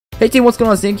Hey team, what's going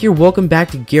on? Nikc here. Welcome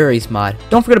back to Garry's Mod.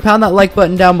 Don't forget to pound that like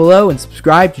button down below and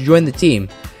subscribe to join the team.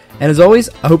 And as always,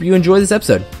 I hope you enjoy this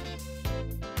episode.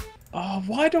 Oh,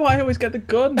 why do I always get the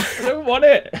gun? I don't want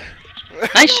it.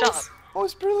 Nice shot. That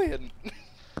was brilliant. Oh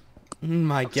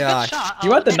my gosh.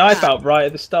 You had the knife out right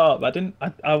at the start, but I didn't.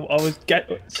 I was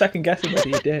second guessing whether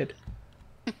you did.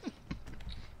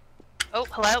 Oh,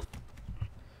 hello.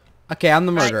 Okay, I'm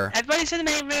the Right, murderer. everybody's in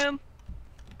the main room.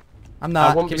 I'm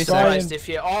not. I won't Give be me a second. surprised if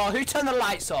you. Oh, who turned the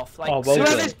lights off? Like, Oh, well done.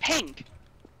 Whoever's pink.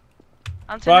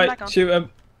 I'm turning back Right, on. shoot him.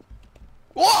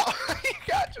 What? You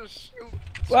can't just shoot.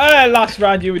 Well, last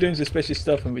round you were doing suspicious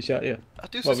stuff and we shot you. I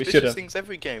do Well, we suspicious should've. things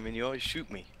every game and you always shoot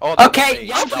me. Oh, that was okay, me.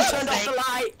 yeah, That who was turned me. off the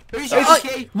light? Who's That-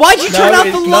 your key? Why'd you No, turn out the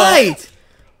it's not. light?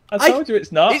 I told you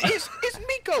it's not. It's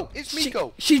Miko. It's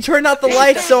Miko. She turned out the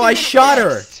light, so I shot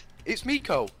her. It's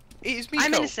Miko. It is Miko.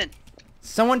 I'm innocent.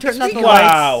 Someone turned out the Miko. lights.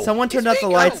 Wow. Someone turned It's out the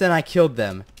Miko. lights, and I killed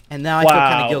them. And now I feel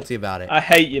kind Wow. of guilty about it. I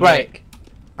hate you, Right. Nick.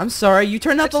 I'm sorry. You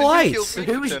turned out the Actually, you lights. killed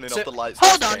me Who for is- turning so- off the lights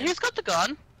Hold last on, game. who's got the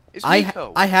gun? It's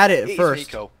Miko. I had it It is first.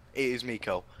 Miko. It is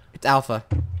Miko. It's Alpha.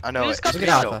 I know Who's it. got It's Look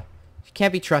at Miko. Alpha. She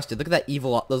can't be trusted. Look at that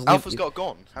evil. Those Alpha's got a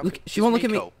gun. Look, she It's won't look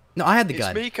at me. Miko. No, I had the It's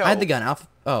gun. Miko. I had the gun. Alpha.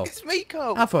 Oh, It's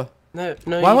Miko. Alpha. No,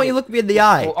 no. Why won't you look me in the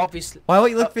eye? Well, obviously. Why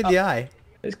won't you look me in the eye?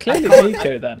 It's clearly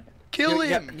Miko then. Kill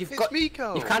Yeah, him. you've It's got-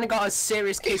 Miko. You've kind of got a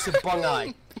serious case of bung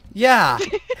eye. Yeah.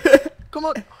 Come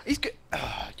on. He's good.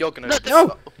 You're gonna.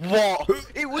 No. What?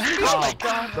 It was Miko. Oh my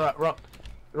god.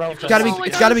 Roll. It's gotta be. Oh my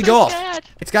It's God, gotta I'm be so golf. scared.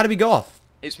 It's gotta be golf.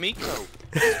 It's Miko.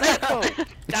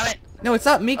 Damn it. No, it's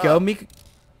not Miko. Oh. Miko.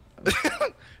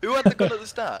 Who had the gun at the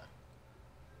start?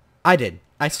 I did.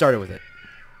 I started with it.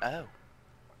 Oh.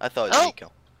 I thought it was Oh.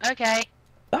 Miko. Okay.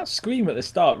 That scream at the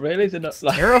start really is enough.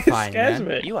 Like, terrifying, it scares man.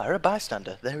 me. You are a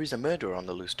bystander. There is a murderer on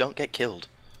the loose. Don't get killed.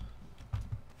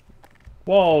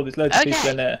 Whoa, there's loads of Okay. people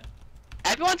in there.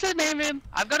 Everyone's in the main room.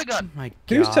 I've got a Oh gun. my god.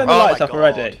 Who's turned the Oh lights my off God.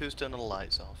 already? Who's turning the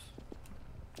lights off?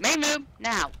 Main room,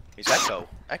 now. It's Echo.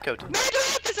 Echo did.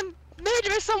 Murderer! There's a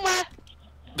murderer somewhere!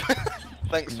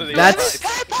 Thanks for the That's-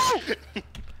 advice. Purple!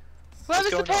 Where was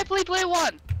the going on? purpley blue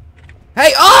one?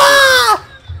 Hey! Ah!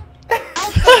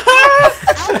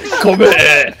 Alfie! Come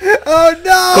here! Oh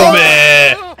no! Come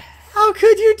here! How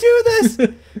could you do this?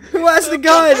 Who has the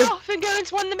gun? Get off and go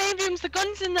into one of the main rooms. The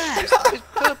gun's in there. It's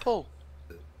purple.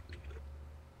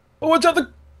 Oh, what's up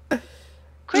the...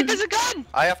 Quick, there's a gun.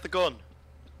 I have the gun.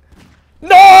 No!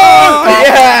 Oh,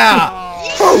 yeah!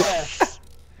 Oh,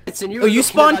 it's a new. Oh, you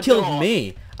spawn killed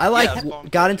me. I like Yeah, I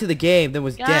spawned got into the game, then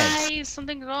was dead. Guys,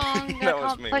 something's wrong. I That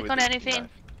was can't me click with on the anything. knife.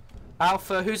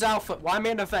 Alpha. Who's Alpha? Why am I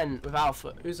in an event with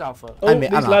Alpha? Who's Alpha? Oh, I'm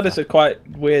these Alpha. ladders are quite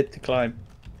weird to climb.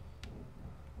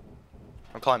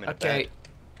 I'm climbing. Okay.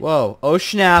 Whoa! Oh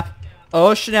snap!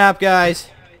 Oh snap, guys!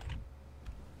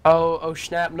 Oh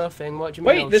snap! Nothing. What do you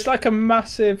mean? Wait, there's like a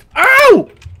massive... Ow!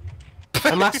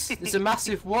 There's a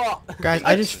massive what? Guys,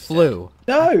 I just flew.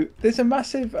 No, there's a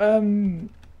massive, oh,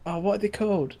 what are they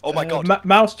called? Oh my God.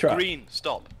 Mouse trap. Green.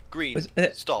 Stop. Green. Was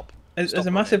it- Stop. There's Stop a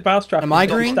on massive mouse trap. Am and I if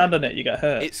you green? stand on it, you get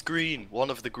hurt. It's green. One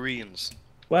of the greens.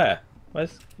 Where?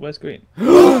 Where's green?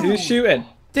 Who's shooting?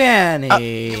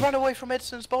 Danny! You ran away from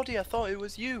Edson's body. I thought it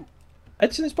was you.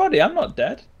 Edson's body. I'm not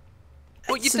dead.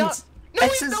 But you Edson's- don't. No,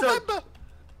 Edson's it's not- November.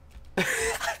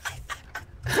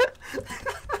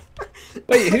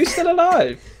 Wait, who's still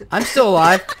alive? I'm still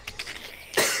alive.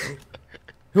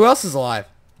 Who else is alive?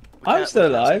 We I'm can't- still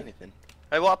we can't see alive. anything.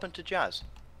 Hey, what happened to Jazz?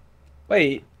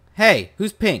 Wait, Hey,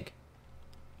 who's pink?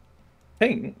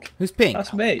 pink? Who's pink?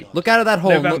 That's me. Look out of that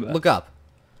hole. and Look, November. look up.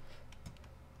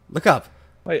 Look up.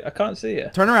 Wait, I can't see you.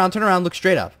 Turn around. Turn around. Look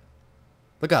straight up.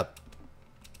 Look up.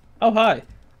 Oh, hi.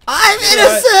 I'm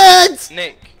innocent.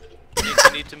 Nick.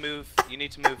 You need to move. You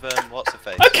need to move. What's her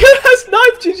face? I could have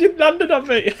sniped you. You landed on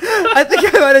me. I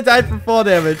think I might have died from fall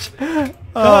damage.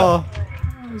 Oh,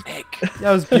 Nick.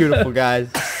 that was beautiful, guys.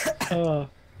 Oh.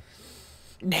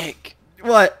 Nick.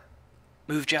 What?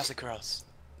 Move Jazz across.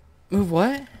 Move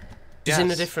what? She's in a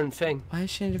Jazz. different thing. Why is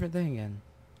she in a different thing again?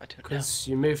 I don't know. Because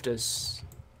you moved us.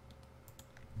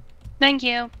 Thank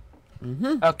you.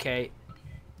 Mm-hmm. Okay.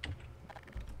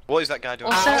 What is that guy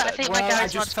doing? Also, outside? I think my Well, I garage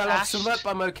just mod's fell off crashed. somewhere, but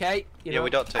I'm okay. You Yeah, know. we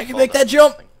don't take. I can fall make that damage.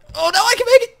 jump. Oh no, I can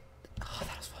make it. Oh,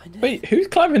 that was fine. Wait, who's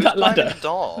climbing that Climbing ladder? the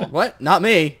door. What? Not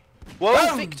me. Whoa,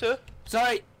 Boom. Victor!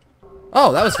 Sorry.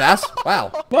 Oh, that was fast.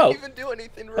 Wow. I Whoa. didn't even do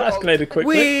anything wrong. That escalated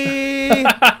quickly. Wee.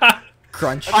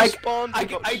 Crunch. I just spawned. I and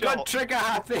got got shot. trigger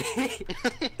happy.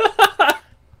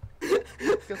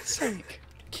 For God's sake.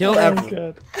 Kill Oh,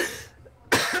 everyone. God.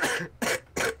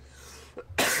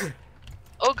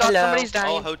 Oh god, somebody's Oh,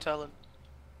 dying. Hotel and...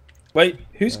 Wait,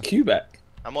 who's Quebec?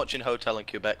 I'm watching Hotel in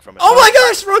Quebec from a... Oh my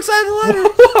gosh, wrong side of the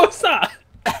ladder. What was that?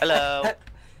 Hello.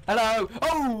 Hello.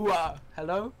 Oh,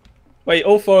 hello. Wait,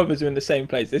 all 4 of us are in the same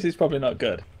place. This is probably not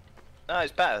good. No,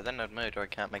 it's better. Then I'd murder. I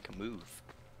can't make a move.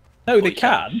 No, they you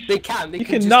can. They can. They You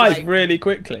can can just, knife like... really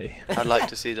quickly. I'd like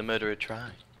to see the murderer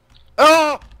try.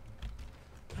 Oh!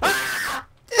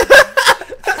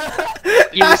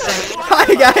 You were saying?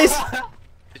 Hi guys.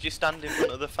 Did you stand in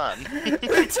front of the fan? Who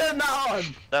turned that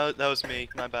on? That was me.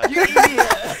 My bad. You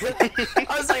idiot!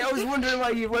 I was wondering why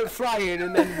you went flying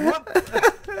and then whoop.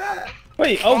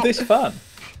 Wait, oh, this fan.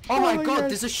 Oh my my god, God.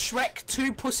 there's a Shrek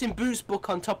 2 Puss in Boots book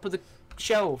on top of the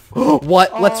shelf.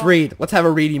 What? Let's Oh. read. Let's have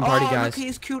a reading party, Look guys. at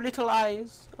his cute little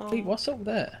eyes. Oh. Wait, what's up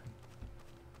there?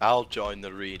 I'll join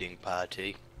the reading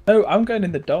party. Oh, I'm going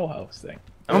in the dollhouse thing.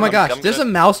 Oh my gosh, there's a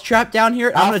mouse trap down here.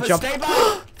 I'm gonna Alpha, jump. stay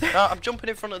back. No, I'm jumping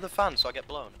in front of the fan so I get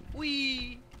blown.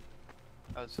 Whee!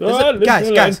 There's a-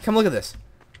 guys, come look at this.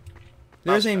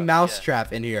 There's a Mouse trap, mouse yeah.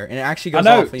 trap in here, and it actually I goes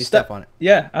know. off when you step on it.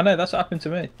 Yeah, I know. That's what happened to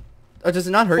me. Oh, does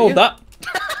it not hurt Oh, you? that.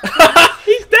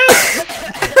 He's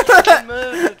dead. I'm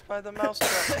murdered by the mouse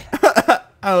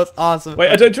trap. Oh, that's awesome. Wait,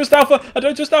 I don't trust Alpha. I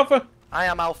don't trust Alpha. I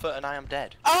am Alpha and I am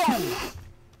dead. Oh!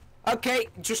 Okay,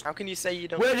 just How can you say you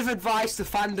don't? word of advice, the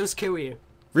fan does kill you. Wait, so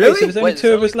Really? there's only Wait,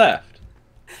 2 of there's us left.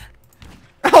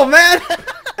 Oh man,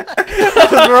 that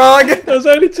was wrong. There's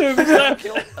only 2 of us left.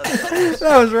 Kill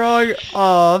That was wrong.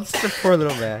 Oh, I'm such a poor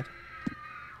little man.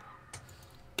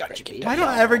 Gotcha, kid. Why don't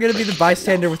I ever get to be the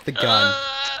bystander with the gun?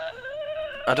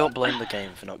 I don't blame the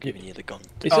game for not giving you the gun.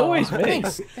 It's always me.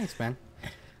 Thanks, man.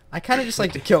 I kind of just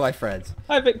like to kill my friends.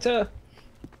 Hi, Victor.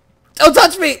 Don't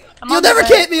touch me! You'll on never the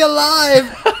keep me alive!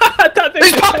 That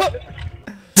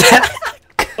thing-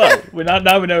 Well,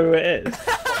 now we know who it is.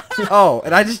 Oh,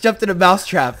 and I just jumped in a mouse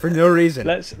trap for no reason.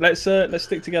 Let's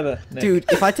stick together, Nick. Dude,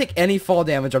 if I take any fall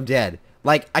damage, I'm dead.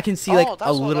 Like, I can see like Oh, that's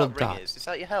a what little that ring dot. is. Is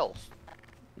that your health?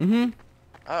 Mm-hmm.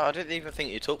 Oh, I didn't even think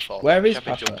you took fall. Where is I've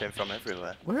been Papa? jumping from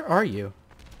everywhere. Where are you?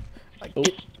 Oh,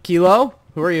 Kilo?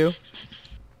 Who are you?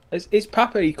 it's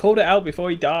Papa. He called it out before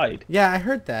he died. Yeah, I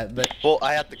heard that, but But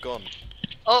I had the gun.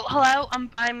 Oh, hello.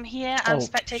 I'm here. I'm Oh,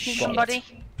 spectating shit. somebody.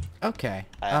 okay.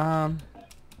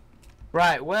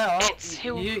 Right, well, It's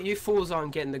who- you fools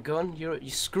aren't getting the gun. You're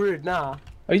screwed now.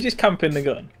 Are you just camping the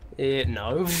gun?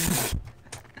 No.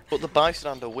 But the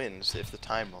bystander wins if the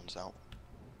time runs out.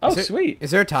 Oh, Is it- sweet.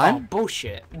 Is there a Oh, time?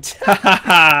 bullshit.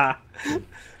 Hahaha. The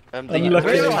Unlucky. there's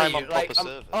Where a are time you? on proper Like,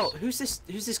 servers. oh, who's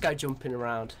this guy jumping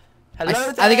around? I, Hello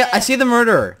I think I there. see the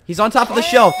murderer. He's on top of the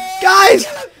shelf. Guys!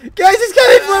 Guys, he's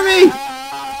coming for me!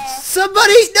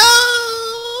 Somebody, no!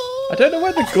 I don't know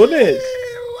where the gun is.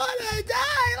 Wanna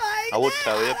die like I would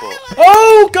tell you, that? but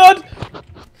Oh God! I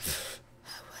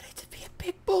wanted to be a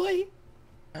big boy.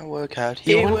 I work hard.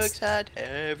 He He wants- works hard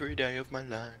every day of my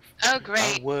life. Oh, great.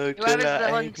 I work till Whoever's I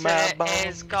the ache my hunter bones.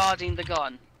 is guarding the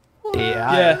gun.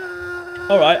 Yeah.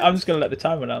 All right, I'm just gonna let the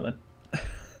timer run out then.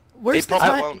 Where's It the probably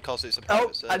time? won't cause it's a Oh,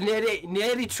 private I server.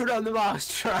 nearly trod on the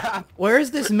mouse trap. Where is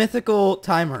this mythical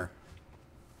timer?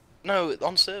 No,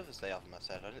 on servers they have them, I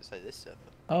said. I didn't say this server.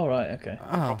 All right, okay.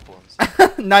 Oh. Proper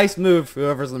ones. Nice move,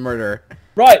 whoever's the murderer.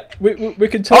 Right, we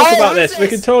can talk Oh, about who's this. We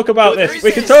can this? talk about Who's this.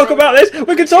 We can this? talk about this.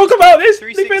 We can talk about this.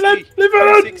 Leave me alone. 360. Leave me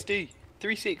alone. 360.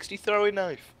 360 throwing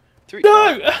knife.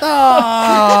 No.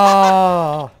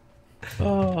 Oh.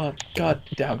 Oh, God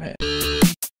damn it.